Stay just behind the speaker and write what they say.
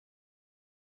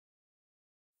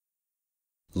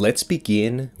Let's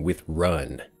begin with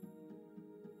run.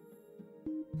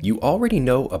 You already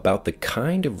know about the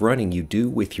kind of running you do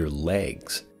with your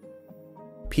legs.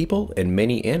 People and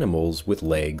many animals with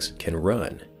legs can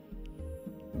run.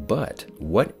 But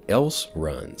what else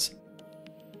runs?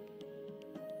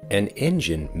 An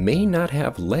engine may not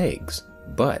have legs,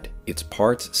 but its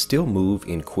parts still move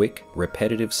in quick,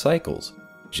 repetitive cycles,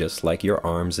 just like your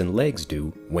arms and legs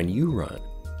do when you run.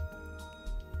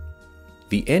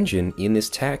 The engine in this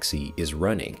taxi is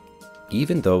running,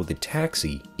 even though the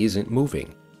taxi isn't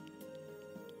moving.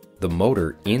 The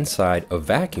motor inside a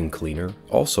vacuum cleaner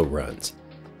also runs.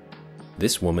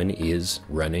 This woman is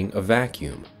running a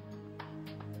vacuum.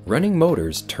 Running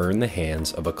motors turn the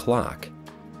hands of a clock.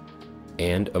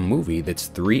 And a movie that's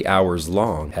 3 hours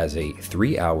long has a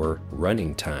 3-hour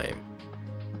running time.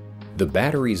 The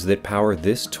batteries that power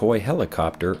this toy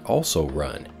helicopter also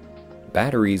run.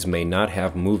 Batteries may not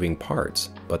have moving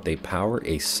parts, but they power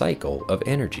a cycle of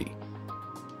energy.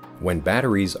 When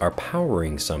batteries are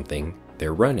powering something,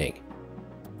 they're running.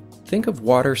 Think of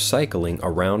water cycling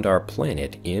around our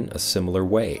planet in a similar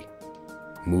way.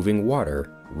 Moving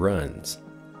water runs.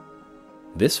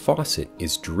 This faucet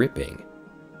is dripping.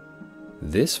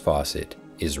 This faucet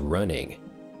is running.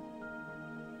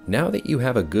 Now that you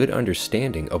have a good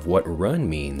understanding of what run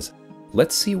means,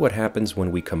 let's see what happens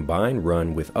when we combine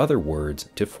run with other words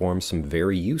to form some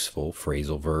very useful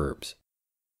phrasal verbs.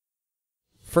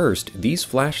 First, these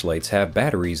flashlights have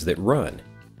batteries that run.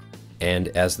 And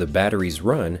as the batteries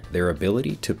run, their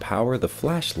ability to power the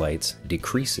flashlights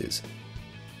decreases.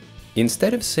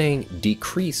 Instead of saying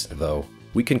decrease, though,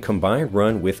 we can combine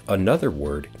run with another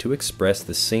word to express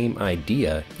the same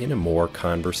idea in a more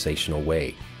conversational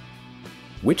way.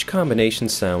 Which combination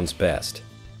sounds best?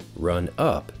 Run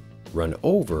up, run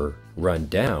over, run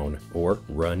down, or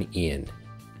run in?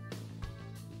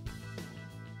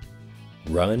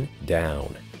 Run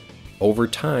down. Over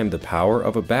time, the power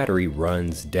of a battery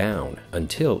runs down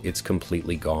until it's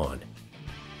completely gone.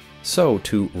 So,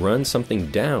 to run something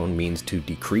down means to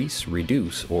decrease,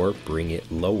 reduce, or bring it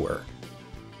lower.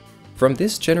 From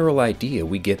this general idea,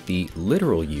 we get the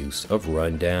literal use of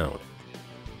run down.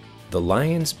 The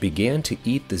lions began to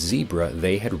eat the zebra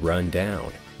they had run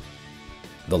down.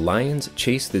 The lions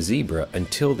chased the zebra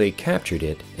until they captured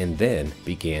it and then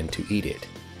began to eat it.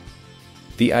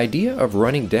 The idea of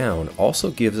running down also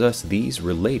gives us these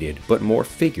related but more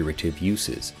figurative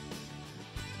uses.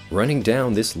 Running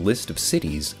down this list of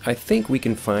cities, I think we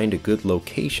can find a good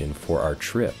location for our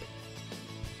trip.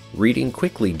 Reading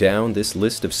quickly down this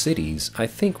list of cities, I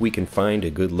think we can find a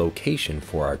good location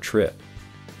for our trip.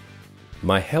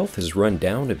 My health has run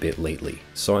down a bit lately,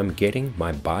 so I'm getting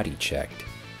my body checked.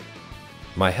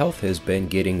 My health has been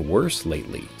getting worse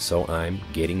lately, so I'm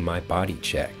getting my body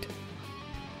checked.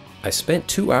 I spent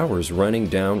 2 hours running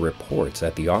down reports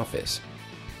at the office.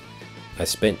 I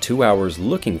spent 2 hours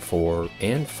looking for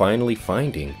and finally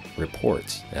finding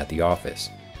reports at the office.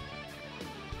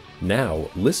 Now,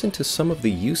 listen to some of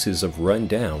the uses of run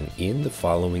down in the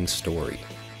following story.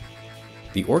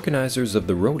 The organizers of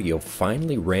the rodeo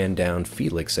finally ran down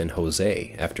Felix and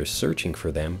Jose after searching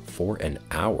for them for an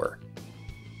hour.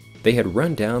 They had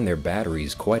run down their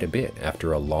batteries quite a bit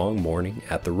after a long morning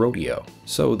at the rodeo,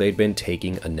 so they'd been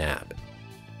taking a nap.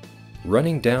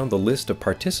 Running down the list of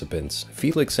participants,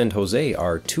 Felix and Jose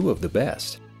are two of the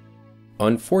best.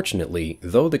 Unfortunately,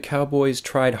 though the cowboys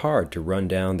tried hard to run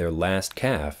down their last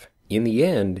calf, in the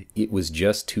end, it was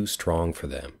just too strong for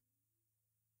them.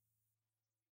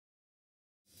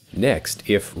 Next,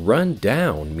 if run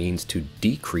down means to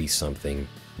decrease something,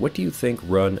 what do you think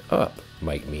run up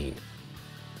might mean?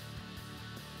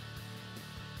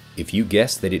 If you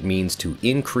guess that it means to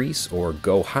increase or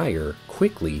go higher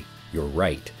quickly, you're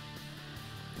right.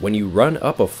 When you run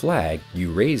up a flag,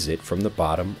 you raise it from the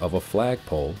bottom of a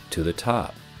flagpole to the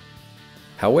top.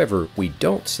 However, we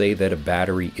don't say that a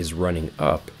battery is running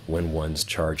up when one's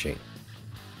charging.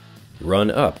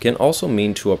 Run up can also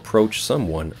mean to approach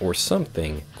someone or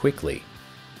something quickly.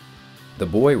 The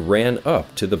boy ran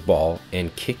up to the ball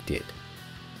and kicked it.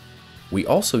 We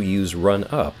also use run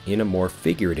up in a more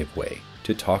figurative way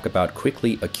to talk about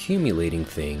quickly accumulating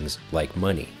things like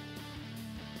money.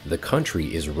 The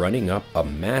country is running up a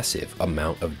massive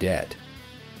amount of debt.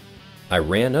 I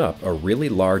ran up a really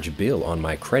large bill on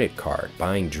my credit card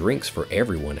buying drinks for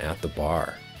everyone at the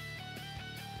bar.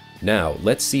 Now,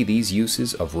 let's see these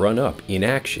uses of run up in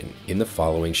action in the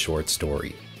following short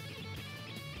story.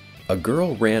 A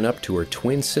girl ran up to her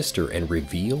twin sister and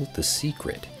revealed the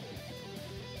secret.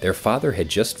 Their father had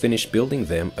just finished building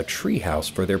them a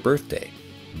treehouse for their birthday,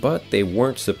 but they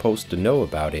weren't supposed to know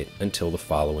about it until the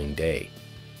following day.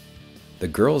 The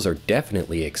girls are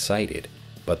definitely excited,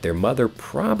 but their mother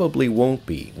probably won't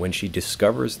be when she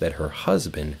discovers that her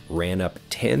husband ran up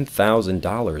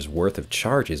 $10,000 worth of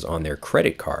charges on their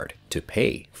credit card to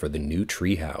pay for the new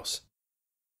treehouse.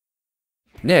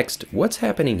 Next, what's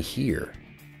happening here?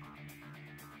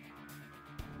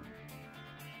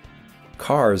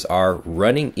 Cars are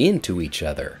running into each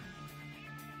other.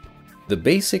 The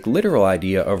basic literal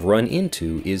idea of run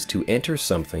into is to enter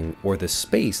something or the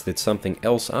space that something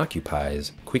else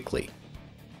occupies quickly.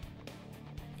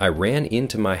 I ran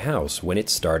into my house when it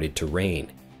started to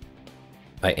rain.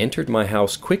 I entered my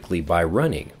house quickly by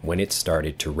running when it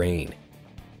started to rain.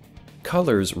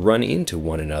 Colors run into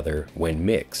one another when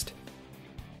mixed.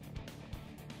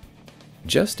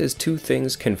 Just as two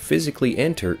things can physically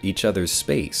enter each other's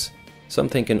space,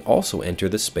 something can also enter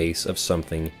the space of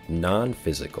something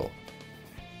non-physical.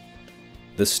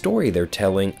 The story they're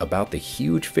telling about the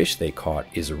huge fish they caught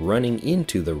is running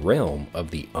into the realm of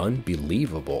the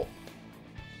unbelievable.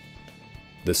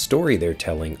 The story they're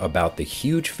telling about the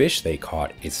huge fish they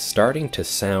caught is starting to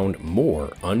sound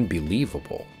more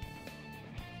unbelievable.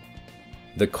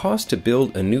 The cost to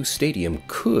build a new stadium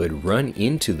could run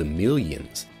into the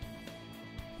millions.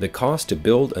 The cost to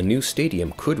build a new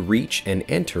stadium could reach and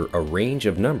enter a range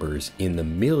of numbers in the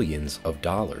millions of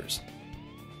dollars.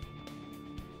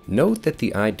 Note that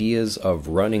the ideas of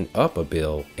running up a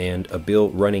bill and a bill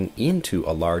running into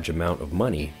a large amount of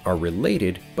money are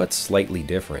related but slightly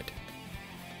different.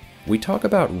 We talk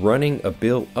about running a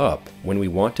bill up when we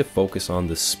want to focus on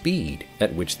the speed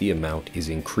at which the amount is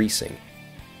increasing.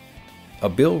 A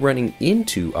bill running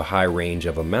into a high range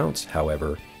of amounts,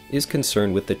 however, is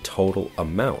concerned with the total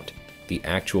amount, the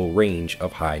actual range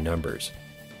of high numbers.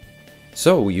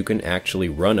 So you can actually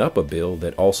run up a bill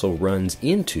that also runs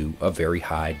into a very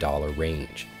high dollar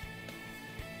range.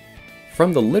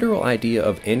 From the literal idea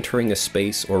of entering a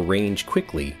space or range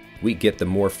quickly, we get the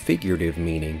more figurative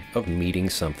meaning of meeting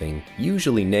something,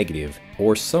 usually negative,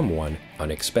 or someone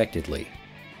unexpectedly.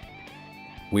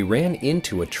 We ran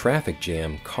into a traffic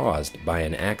jam caused by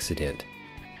an accident.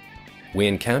 We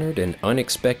encountered an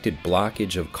unexpected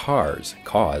blockage of cars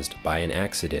caused by an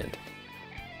accident.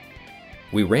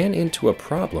 We ran into a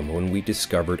problem when we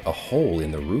discovered a hole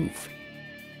in the roof.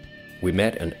 We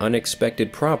met an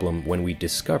unexpected problem when we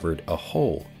discovered a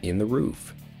hole in the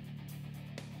roof.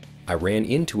 I ran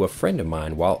into a friend of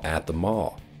mine while at the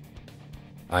mall.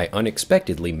 I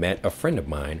unexpectedly met a friend of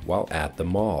mine while at the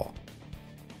mall.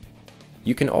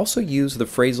 You can also use the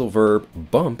phrasal verb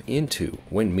bump into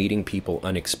when meeting people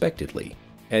unexpectedly,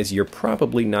 as you're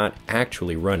probably not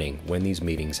actually running when these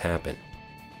meetings happen.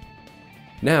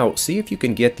 Now, see if you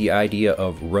can get the idea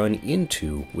of run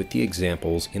into with the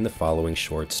examples in the following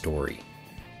short story.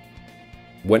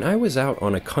 When I was out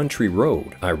on a country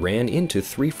road, I ran into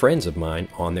 3 friends of mine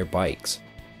on their bikes.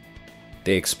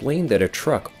 They explained that a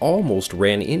truck almost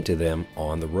ran into them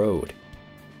on the road.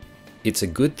 It's a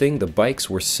good thing the bikes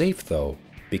were safe though,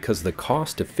 because the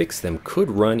cost to fix them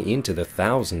could run into the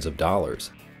thousands of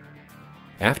dollars.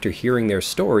 After hearing their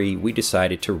story, we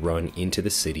decided to run into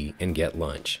the city and get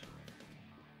lunch.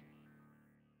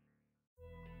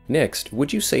 Next,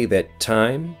 would you say that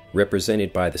time,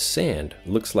 represented by the sand,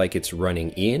 looks like it's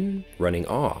running in, running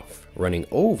off, running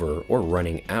over, or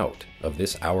running out of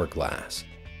this hourglass?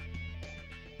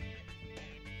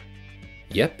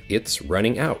 Yep, it's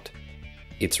running out.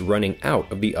 It's running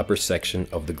out of the upper section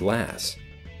of the glass.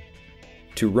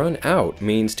 To run out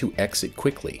means to exit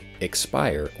quickly,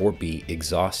 expire, or be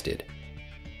exhausted.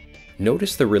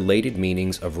 Notice the related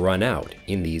meanings of run out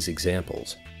in these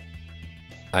examples.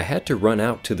 I had to run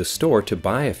out to the store to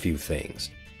buy a few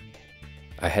things.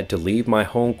 I had to leave my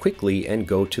home quickly and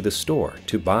go to the store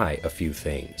to buy a few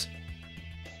things.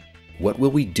 What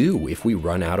will we do if we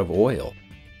run out of oil?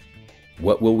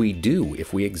 What will we do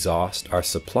if we exhaust our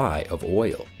supply of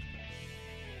oil?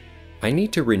 I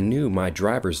need to renew my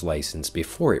driver's license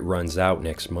before it runs out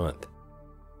next month.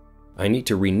 I need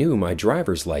to renew my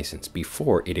driver's license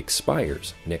before it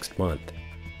expires next month.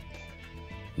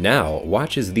 Now,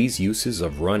 watch as these uses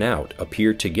of run out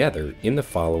appear together in the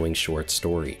following short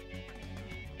story.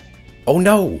 Oh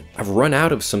no! I've run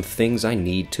out of some things I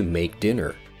need to make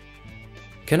dinner.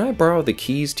 Can I borrow the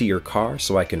keys to your car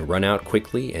so I can run out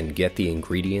quickly and get the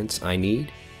ingredients I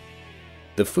need?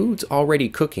 The food's already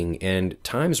cooking and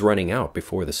time's running out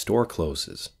before the store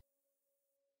closes.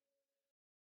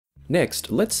 Next,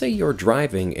 let's say you're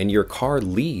driving and your car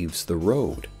leaves the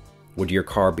road. Would your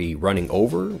car be running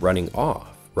over, running off,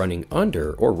 running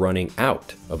under, or running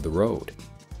out of the road?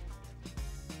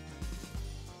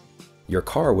 Your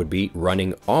car would be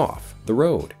running off the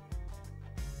road.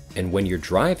 And when you're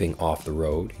driving off the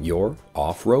road, you're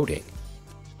off-roading.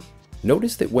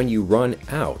 Notice that when you run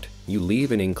out, you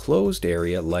leave an enclosed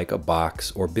area like a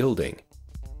box or building.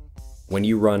 When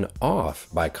you run off,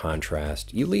 by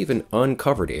contrast, you leave an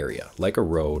uncovered area like a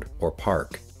road or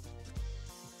park.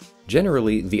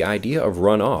 Generally, the idea of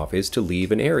run off is to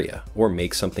leave an area or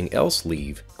make something else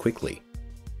leave quickly.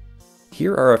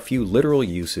 Here are a few literal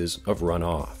uses of run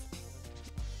off.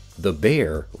 The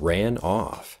bear ran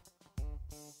off.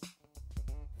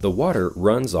 The water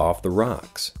runs off the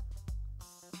rocks.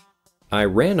 I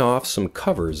ran off some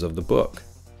covers of the book.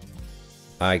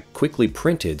 I quickly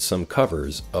printed some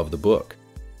covers of the book.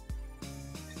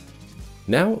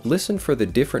 Now listen for the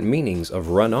different meanings of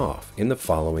run off in the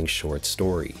following short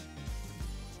story.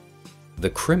 The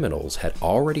criminals had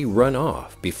already run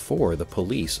off before the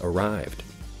police arrived.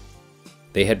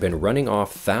 They had been running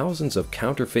off thousands of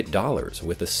counterfeit dollars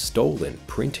with a stolen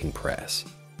printing press.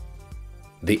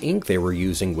 The ink they were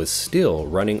using was still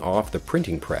running off the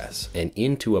printing press and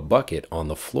into a bucket on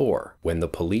the floor when the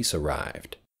police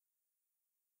arrived.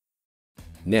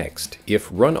 Next, if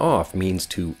run off means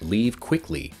to leave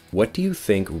quickly, what do you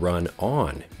think run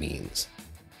on means?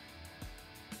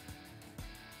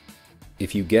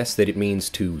 If you guess that it means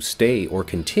to stay or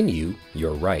continue,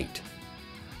 you're right.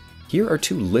 Here are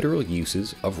two literal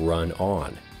uses of run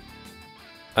on.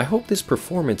 I hope this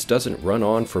performance doesn't run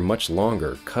on for much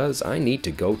longer, 'cause I need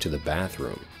to go to the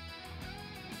bathroom.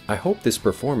 I hope this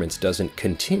performance doesn't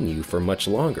continue for much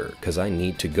longer, 'cause I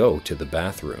need to go to the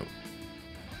bathroom.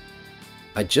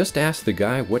 I just asked the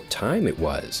guy what time it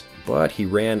was, but he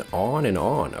ran on and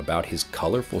on about his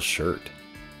colorful shirt.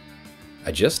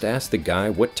 I just asked the guy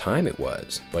what time it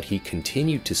was, but he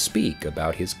continued to speak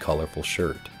about his colorful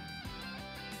shirt.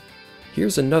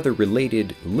 Here's another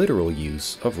related literal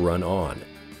use of run on.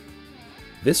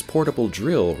 This portable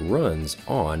drill runs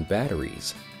on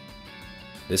batteries.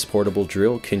 This portable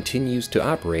drill continues to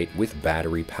operate with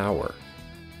battery power.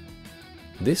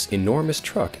 This enormous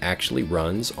truck actually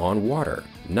runs on water,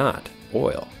 not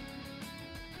oil.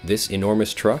 This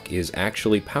enormous truck is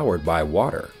actually powered by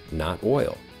water, not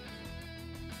oil.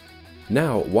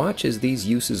 Now watch as these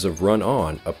uses of run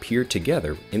on appear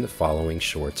together in the following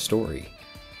short story.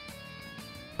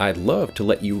 I'd love to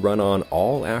let you run on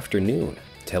all afternoon,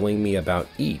 telling me about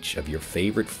each of your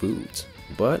favorite foods,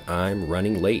 but I'm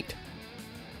running late.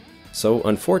 So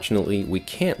unfortunately, we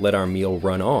can't let our meal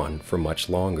run on for much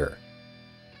longer.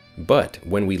 But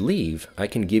when we leave, I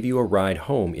can give you a ride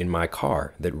home in my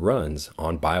car that runs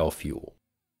on biofuel.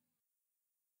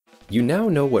 You now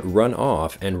know what run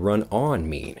off and run on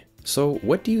mean, so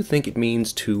what do you think it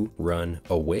means to run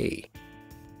away?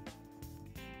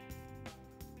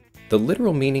 The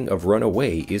literal meaning of run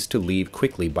away is to leave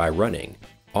quickly by running,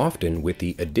 often with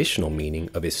the additional meaning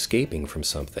of escaping from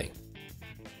something.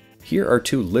 Here are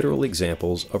two literal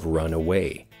examples of run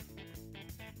away.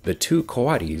 The two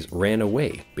coati ran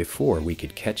away before we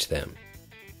could catch them.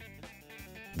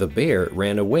 The bear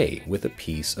ran away with a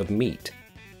piece of meat.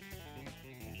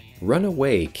 Run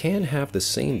away can have the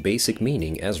same basic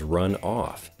meaning as run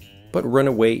off, but run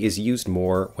away is used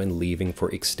more when leaving for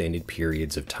extended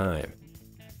periods of time.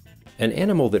 An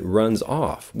animal that runs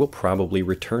off will probably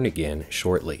return again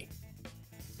shortly.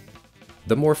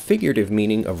 The more figurative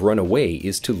meaning of run away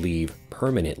is to leave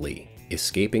permanently,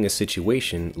 escaping a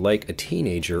situation like a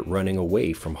teenager running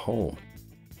away from home.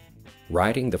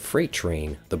 Riding the freight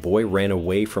train, the boy ran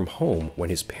away from home when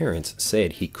his parents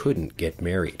said he couldn't get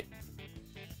married.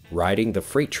 Riding the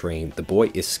freight train, the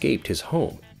boy escaped his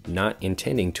home, not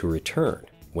intending to return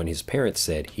when his parents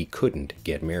said he couldn't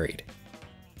get married.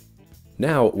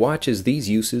 Now watch as these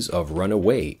uses of run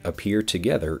away appear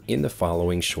together in the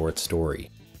following short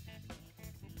story.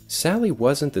 Sally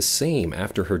wasn't the same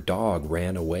after her dog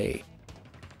ran away.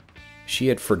 She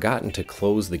had forgotten to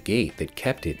close the gate that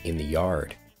kept it in the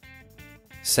yard.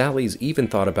 Sally's even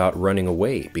thought about running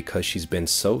away because she's been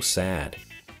so sad.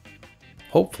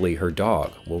 Hopefully her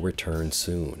dog will return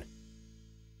soon.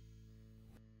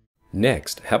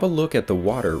 Next, have a look at the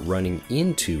water running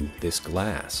into this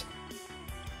glass.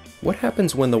 What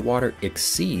happens when the water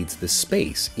exceeds the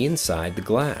space inside the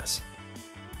glass?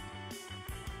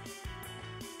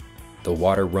 The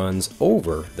water runs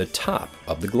over the top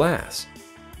of the glass.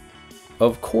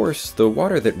 Of course, the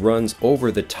water that runs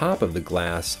over the top of the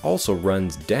glass also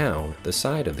runs down the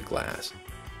side of the glass.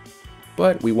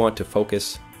 But we want to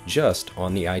focus just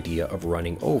on the idea of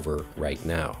running over right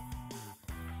now.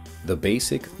 The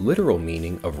basic literal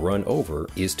meaning of run over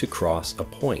is to cross a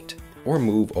point or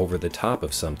move over the top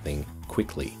of something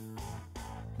quickly.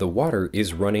 The water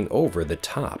is running over the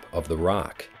top of the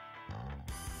rock.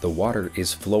 The water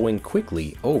is flowing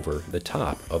quickly over the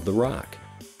top of the rock.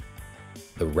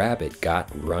 The rabbit got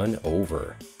run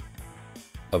over.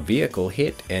 A vehicle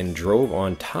hit and drove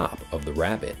on top of the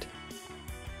rabbit.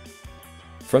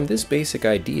 From this basic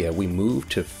idea, we move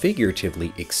to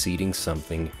figuratively exceeding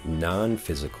something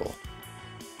non-physical.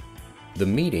 The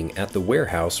meeting at the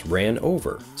warehouse ran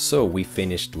over, so we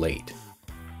finished late.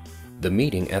 The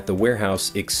meeting at the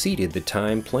warehouse exceeded the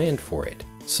time planned for it,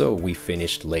 so we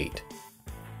finished late.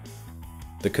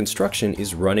 The construction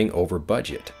is running over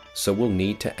budget, so we'll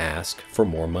need to ask for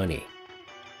more money.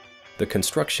 The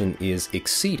construction is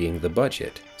exceeding the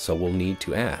budget, so we'll need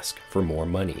to ask for more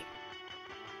money.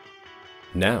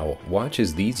 Now, watch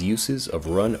as these uses of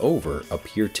run over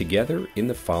appear together in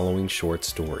the following short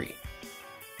story.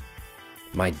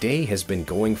 My day has been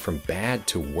going from bad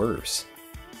to worse.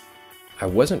 I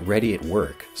wasn't ready at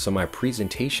work, so my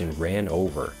presentation ran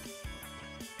over.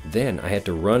 Then I had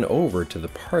to run over to the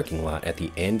parking lot at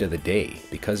the end of the day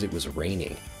because it was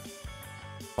raining.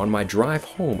 On my drive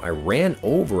home, I ran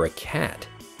over a cat.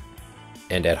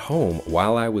 And at home,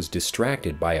 while I was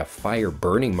distracted by a fire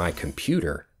burning my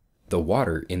computer, the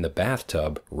water in the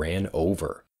bathtub ran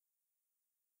over.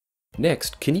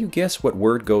 Next, can you guess what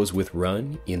word goes with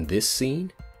run in this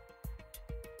scene?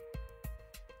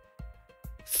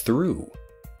 Through.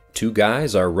 Two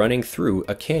guys are running through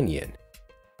a canyon.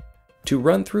 To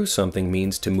run through something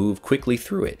means to move quickly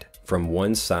through it, from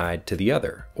one side to the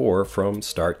other, or from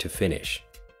start to finish.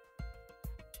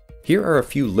 Here are a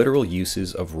few literal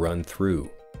uses of run through.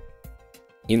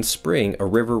 In spring, a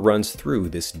river runs through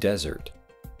this desert.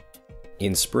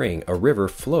 In spring, a river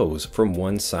flows from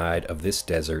one side of this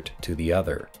desert to the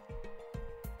other.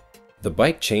 The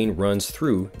bike chain runs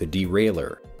through the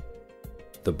derailleur.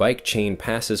 The bike chain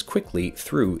passes quickly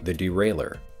through the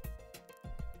derailleur.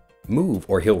 Move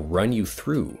or he'll run you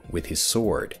through with his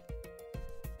sword.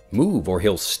 Move or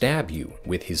he'll stab you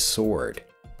with his sword.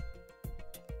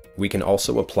 We can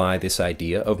also apply this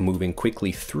idea of moving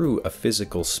quickly through a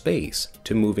physical space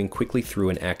to moving quickly through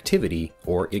an activity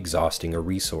or exhausting a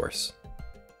resource.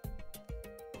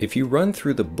 If you run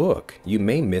through the book, you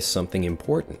may miss something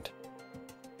important.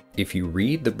 If you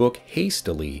read the book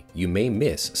hastily, you may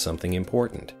miss something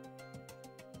important.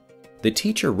 The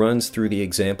teacher runs through the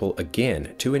example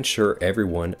again to ensure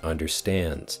everyone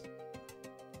understands.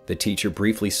 The teacher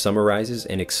briefly summarizes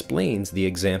and explains the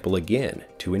example again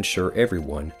to ensure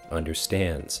everyone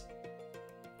understands.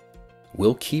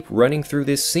 We'll keep running through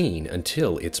this scene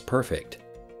until it's perfect.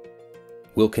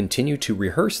 We'll continue to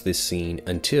rehearse this scene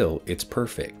until it's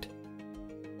perfect.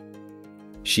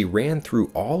 She ran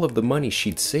through all of the money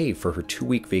she'd saved for her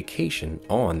 2-week vacation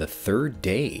on the 3rd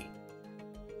day.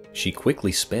 She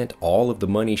quickly spent all of the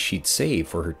money she'd saved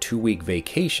for her 2-week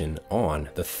vacation on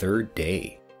the 3rd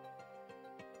day.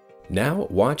 Now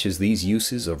watch as these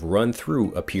uses of run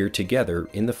through appear together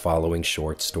in the following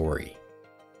short story.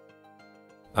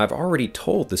 I've already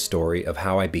told the story of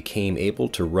how I became able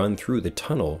to run through the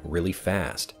tunnel really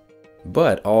fast,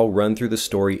 but I'll run through the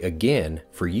story again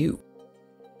for you.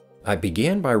 I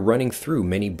began by running through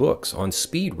many books on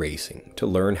speed racing to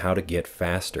learn how to get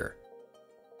faster.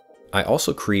 I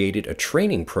also created a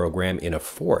training program in a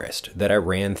forest that I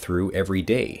ran through every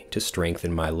day to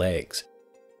strengthen my legs.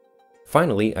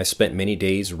 Finally, I spent many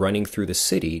days running through the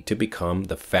city to become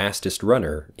the fastest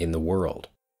runner in the world.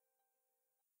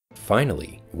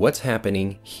 Finally, what's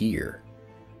happening here?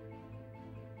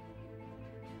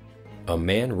 A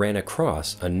man ran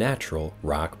across a natural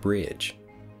rock bridge.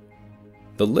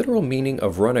 The literal meaning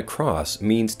of run across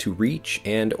means to reach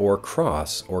and or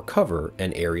cross or cover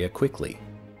an area quickly.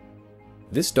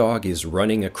 This dog is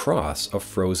running across a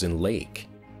frozen lake.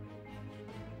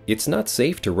 It's not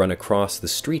safe to run across the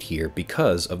street here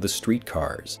because of the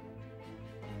streetcars.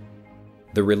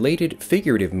 The related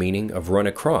figurative meaning of run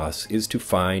across is to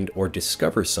find or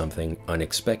discover something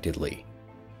unexpectedly.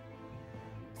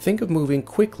 Think of moving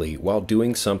quickly while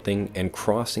doing something and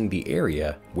crossing the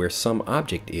area where some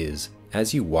object is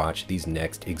as you watch these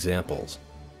next examples.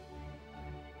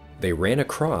 They ran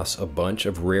across a bunch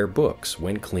of rare books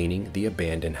when cleaning the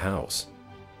abandoned house.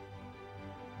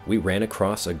 We ran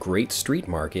across a great street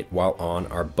market while on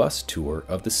our bus tour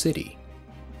of the city.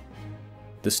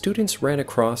 The students ran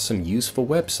across some useful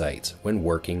websites when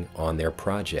working on their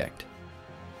project.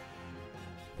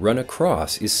 Run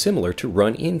across is similar to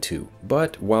run into,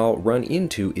 but while run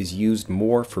into is used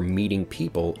more for meeting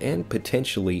people and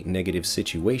potentially negative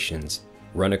situations,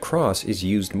 run across is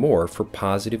used more for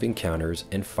positive encounters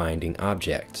and finding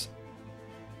objects.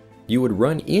 You would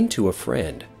run into a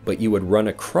friend, but you would run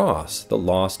across the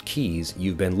lost keys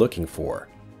you've been looking for.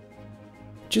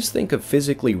 Just think of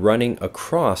physically running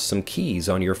across some keys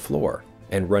on your floor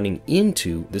and running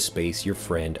into the space your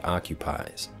friend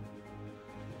occupies.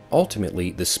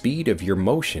 Ultimately, the speed of your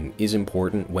motion is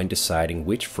important when deciding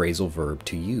which phrasal verb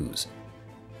to use.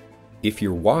 If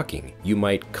you're walking, you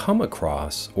might come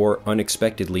across or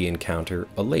unexpectedly encounter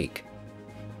a lake.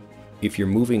 If you're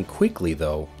moving quickly,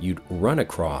 though, you'd run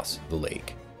across the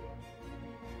lake.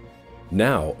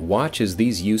 Now, watch as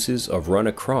these uses of run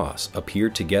across appear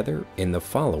together in the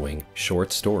following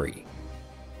short story.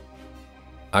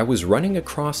 I was running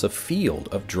across a field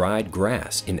of dried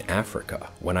grass in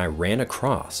Africa when I ran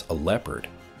across a leopard.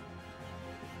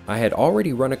 I had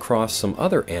already run across some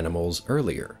other animals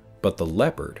earlier, but the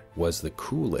leopard was the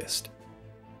coolest.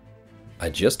 I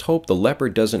just hope the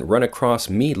leopard doesn't run across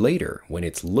me later when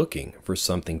it's looking for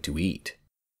something to eat.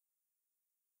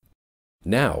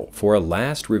 Now, for a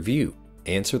last review,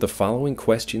 answer the following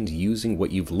questions using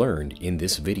what you've learned in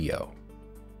this video.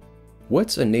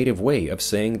 What's a native way of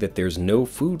saying that there's no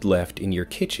food left in your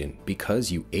kitchen because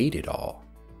you ate it all?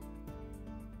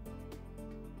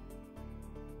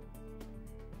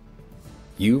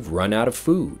 You've run out of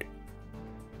food.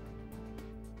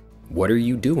 What are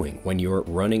you doing when you're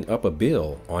running up a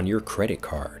bill on your credit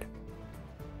card?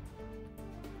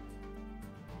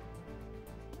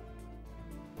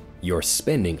 You're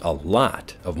spending a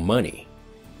lot of money.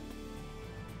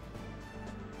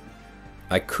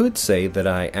 I could say that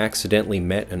I accidentally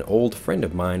met an old friend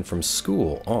of mine from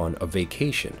school on a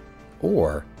vacation,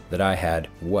 or that I had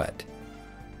what?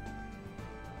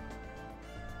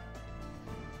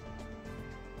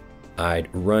 I'd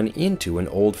run into an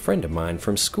old friend of mine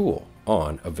from school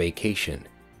on a vacation.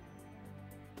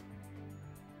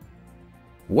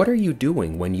 What are you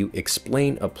doing when you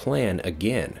explain a plan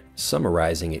again,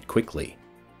 summarizing it quickly?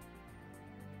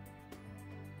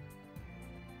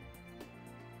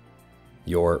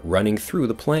 You're running through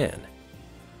the plan.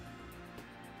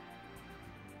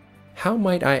 How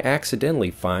might I accidentally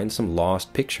find some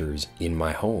lost pictures in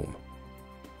my home?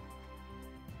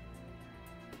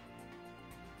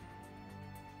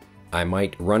 I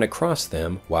might run across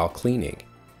them while cleaning.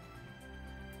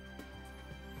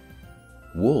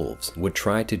 Wolves would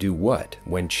try to do what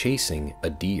when chasing a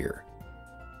deer?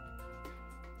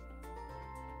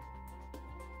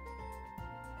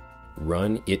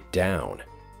 Run it down.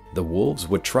 The wolves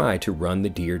would try to run the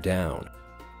deer down.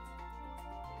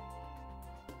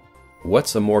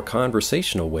 What's a more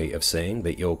conversational way of saying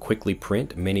that you'll quickly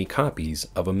print many copies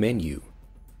of a menu?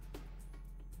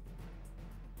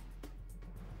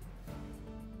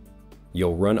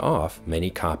 You'll run off many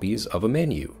copies of a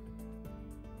menu.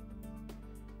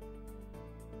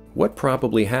 What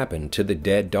probably happened to the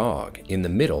dead dog in the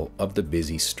middle of the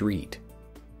busy street?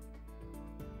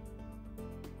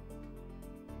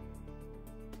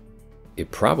 It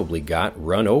probably got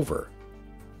run over.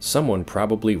 Someone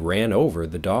probably ran over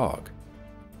the dog.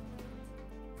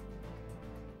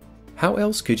 How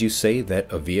else could you say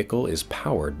that a vehicle is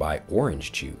powered by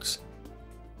orange juice?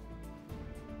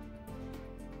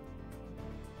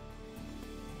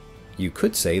 You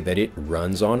could say that it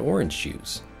runs on orange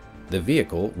juice. The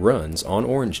vehicle runs on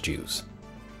orange juice.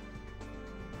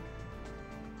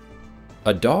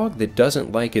 A dog that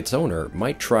doesn't like its owner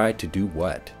might try to do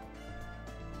what?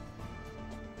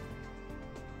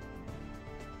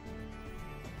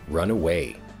 Run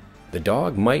away. The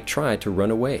dog might try to run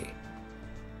away.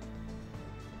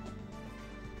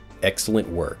 Excellent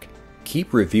work.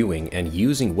 Keep reviewing and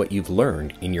using what you've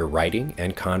learned in your writing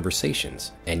and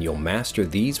conversations, and you'll master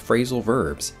these phrasal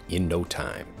verbs in no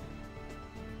time.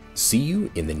 See you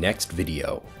in the next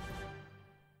video.